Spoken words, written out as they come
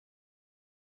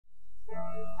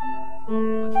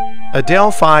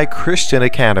Adelphi Christian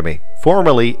Academy,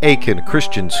 formerly Aiken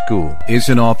Christian School, is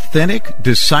an authentic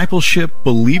discipleship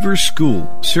believer school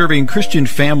serving Christian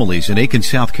families in Aiken,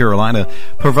 South Carolina,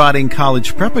 providing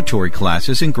college preparatory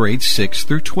classes in grades 6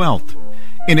 through 12th.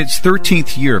 In its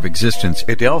 13th year of existence,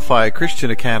 Adelphi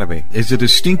Christian Academy is a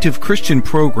distinctive Christian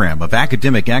program of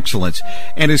academic excellence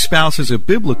and espouses a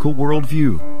biblical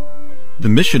worldview. The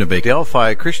mission of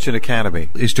Adelphi Christian Academy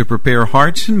is to prepare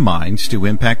hearts and minds to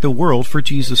impact the world for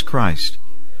Jesus Christ.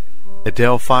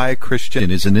 Adelphi Christian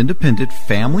is an independent,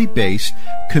 family-based,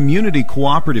 community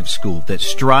cooperative school that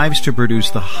strives to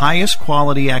produce the highest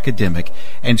quality academic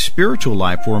and spiritual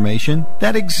life formation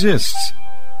that exists.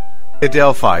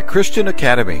 Adelphi Christian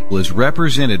Academy is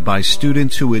represented by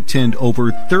students who attend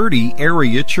over 30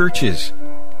 area churches.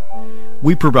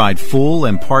 We provide full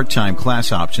and part-time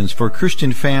class options for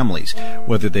Christian families,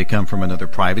 whether they come from another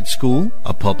private school,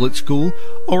 a public school,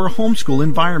 or a homeschool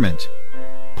environment.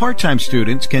 Part-time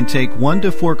students can take 1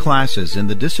 to 4 classes in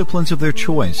the disciplines of their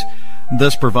choice,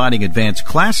 thus providing advanced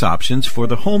class options for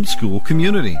the homeschool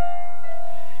community.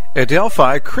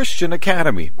 Adelphi Christian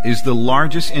Academy is the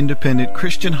largest independent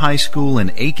Christian high school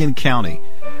in Aiken County,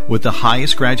 with the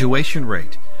highest graduation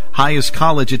rate, highest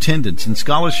college attendance and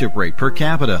scholarship rate per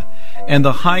capita, and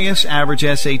the highest average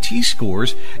SAT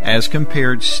scores as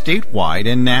compared statewide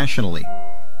and nationally.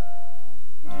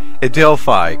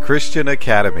 Adelphi Christian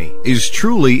Academy is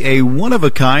truly a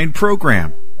one-of-a-kind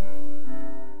program.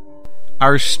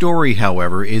 Our story,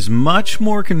 however, is much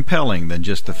more compelling than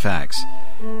just the facts.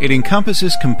 It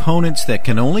encompasses components that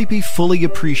can only be fully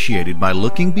appreciated by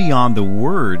looking beyond the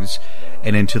words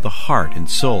and into the heart and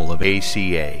soul of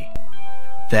ACA.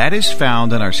 That is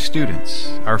found in our students,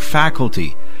 our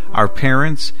faculty, our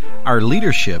parents, our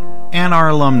leadership, and our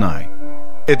alumni.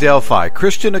 Adelphi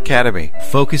Christian Academy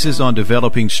focuses on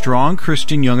developing strong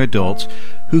Christian young adults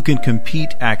who can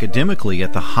compete academically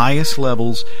at the highest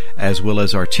levels as well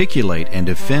as articulate and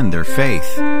defend their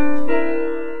faith.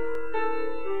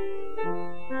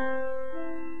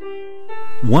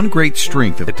 One great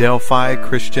strength of Adelphi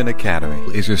Christian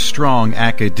Academy is a strong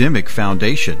academic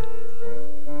foundation.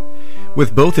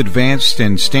 With both advanced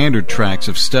and standard tracks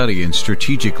of study in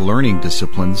strategic learning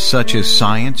disciplines such as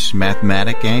science,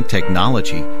 mathematics, and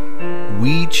technology,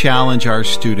 we challenge our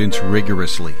students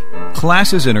rigorously.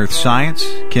 Classes in earth science,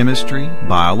 chemistry,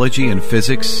 biology, and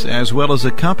physics, as well as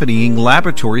accompanying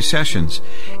laboratory sessions,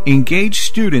 engage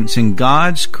students in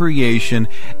God's creation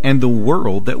and the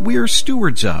world that we are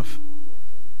stewards of.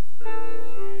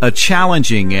 A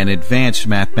challenging and advanced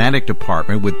mathematics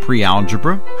department with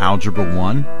pre-algebra, Algebra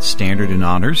 1, Standard and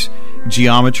Honors,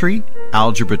 Geometry,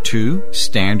 Algebra 2,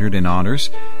 Standard and Honors,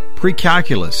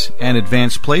 Pre-Calculus, and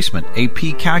Advanced Placement,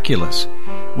 AP Calculus,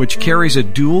 which carries a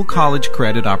dual college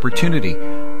credit opportunity,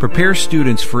 prepares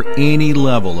students for any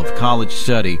level of college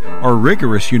study or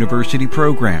rigorous university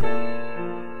program.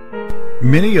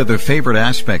 Many of the favorite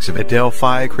aspects of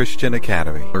Adelphi Christian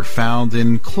Academy are found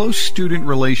in close student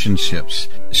relationships,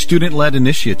 student-led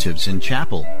initiatives in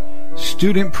chapel,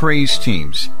 student praise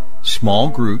teams, small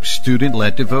groups,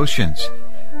 student-led devotions,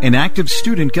 an active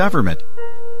student government,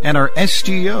 and our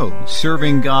SGO,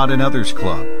 Serving God and Others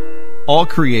Club. All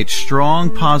create strong,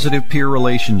 positive peer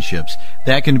relationships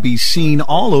that can be seen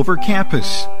all over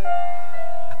campus.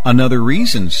 Another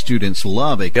reason students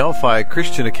love Adelphi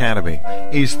Christian Academy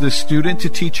is the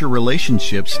student-to-teacher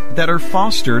relationships that are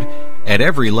fostered at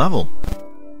every level.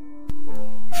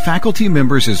 Faculty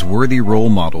members as worthy role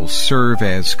models serve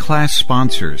as class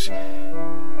sponsors,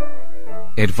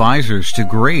 advisors to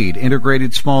grade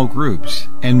integrated small groups,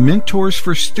 and mentors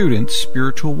for students'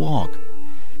 spiritual walk.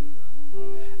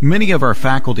 Many of our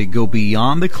faculty go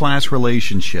beyond the class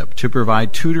relationship to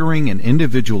provide tutoring and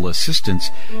individual assistance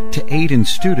to aid in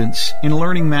students in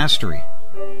learning mastery.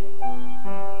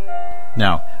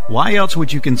 Now, why else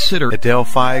would you consider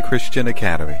Adelphi Christian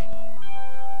Academy?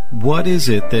 What is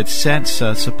it that sets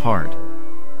us apart?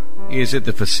 Is it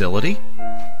the facility?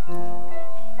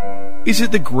 Is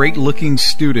it the great-looking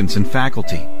students and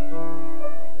faculty?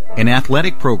 An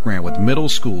athletic program with middle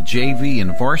school, JV,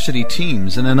 and varsity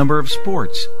teams in a number of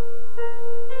sports?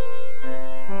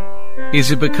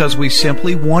 Is it because we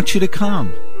simply want you to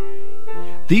come?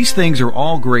 These things are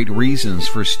all great reasons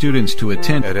for students to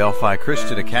attend Adelphi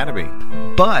Christian Academy.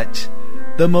 But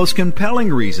the most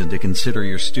compelling reason to consider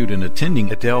your student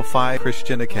attending Adelphi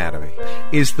Christian Academy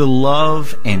is the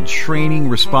love and training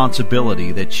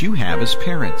responsibility that you have as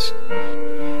parents.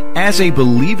 As a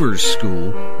believer's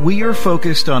school, we are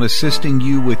focused on assisting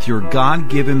you with your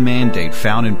God-given mandate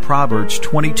found in Proverbs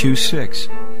 22:6.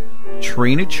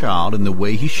 Train a child in the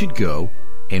way he should go,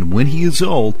 and when he is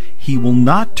old, he will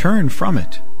not turn from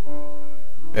it.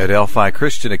 Adelphi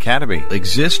Christian Academy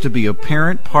exists to be a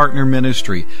parent-partner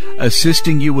ministry,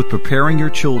 assisting you with preparing your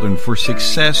children for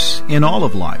success in all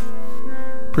of life,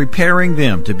 preparing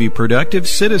them to be productive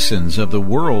citizens of the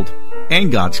world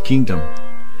and God's kingdom.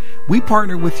 We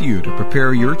partner with you to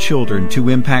prepare your children to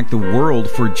impact the world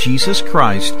for Jesus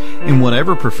Christ in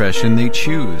whatever profession they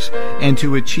choose, and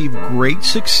to achieve great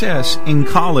success in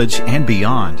college and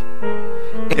beyond.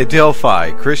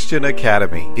 Adelphi Christian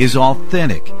Academy is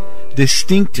authentic,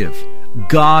 distinctive,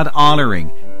 God-honoring,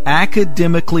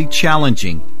 academically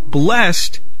challenging,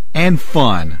 blessed, and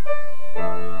fun.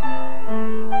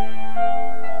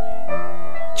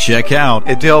 Check out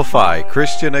Adelphi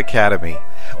Christian Academy.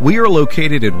 We are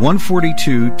located at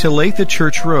 142 Talitha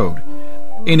Church Road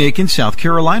in Aiken, South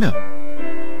Carolina.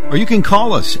 Or you can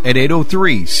call us at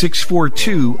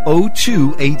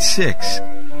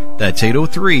 803-642-0286. That's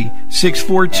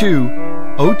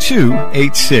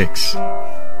 803-642-0286.